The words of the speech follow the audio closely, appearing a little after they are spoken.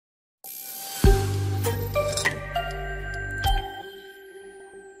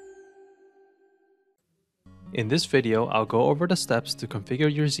In this video, I'll go over the steps to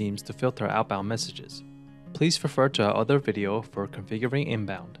configure your Xeams to filter outbound messages. Please refer to our other video for configuring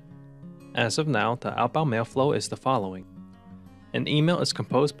inbound. As of now, the outbound mail flow is the following. An email is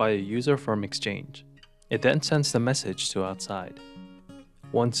composed by a user from Exchange. It then sends the message to outside.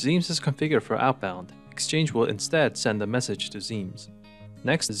 Once Xeams is configured for outbound, Exchange will instead send the message to Xeams.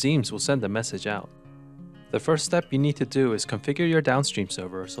 Next, Xeams will send the message out. The first step you need to do is configure your downstream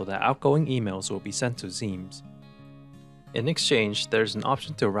server so that outgoing emails will be sent to Xeams. In Exchange, there's an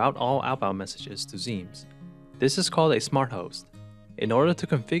option to route all outbound messages to Xeams. This is called a smart host. In order to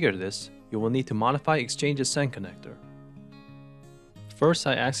configure this, you will need to modify Exchange's send connector. First,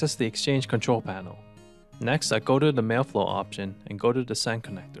 I access the Exchange control panel. Next, I go to the Mailflow option and go to the send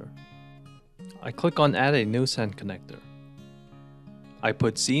connector. I click on Add a new send connector. I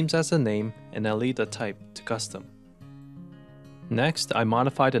put Xeams as the name and I leave the type to custom. Next, I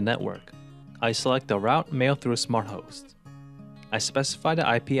modify the network. I select the route mail through smart host. I specify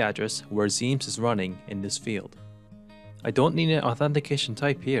the IP address where Xeams is running in this field. I don't need an authentication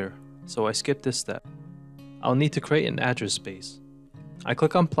type here, so I skip this step. I'll need to create an address space. I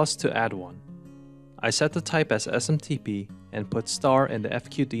click on plus to add one. I set the type as SMTP and put star in the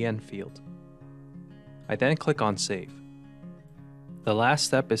FQDN field. I then click on save. The last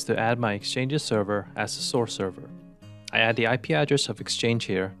step is to add my Exchange's server as the source server. I add the IP address of Exchange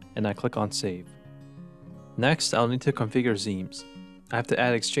here and I click on save. Next, I'll need to configure Xeams. I have to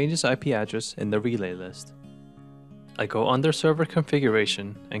add Exchange's IP address in the relay list. I go under server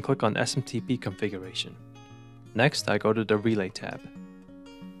configuration and click on SMTP configuration. Next, I go to the relay tab.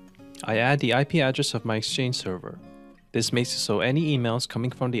 I add the IP address of my Exchange server. This makes it so any emails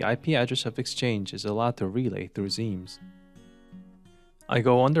coming from the IP address of Exchange is allowed to relay through Xeams. I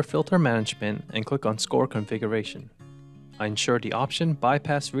go under Filter Management and click on Score Configuration. I ensure the option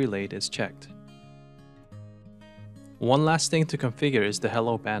Bypass Relayed is checked. One last thing to configure is the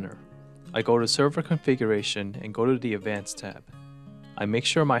Hello banner. I go to Server Configuration and go to the Advanced tab. I make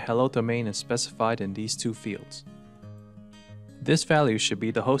sure my Hello domain is specified in these two fields. This value should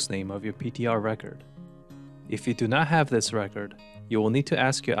be the hostname of your PTR record. If you do not have this record, you will need to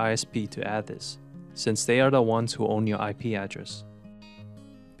ask your ISP to add this, since they are the ones who own your IP address.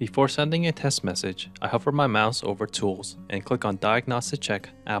 Before sending a test message, I hover my mouse over Tools and click on Diagnostic Check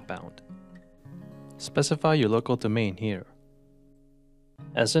Outbound. Specify your local domain here.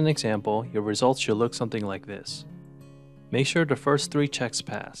 As an example, your results should look something like this. Make sure the first 3 checks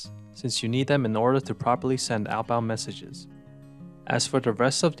pass, since you need them in order to properly send outbound messages. As for the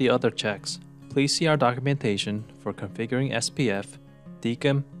rest of the other checks, please see our documentation for configuring SPF,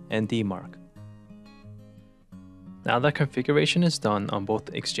 DKIM, and DMARC. Now that configuration is done on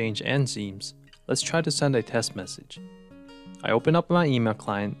both Exchange and Xeams, let's try to send a test message. I open up my email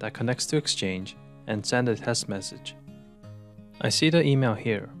client that connects to Exchange and send a test message. I see the email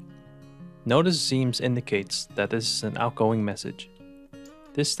here. Notice Xeams indicates that this is an outgoing message.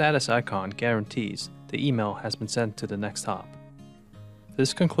 This status icon guarantees the email has been sent to the next hop.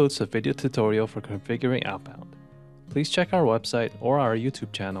 This concludes the video tutorial for configuring outbound. Please check our website or our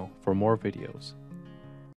YouTube channel for more videos.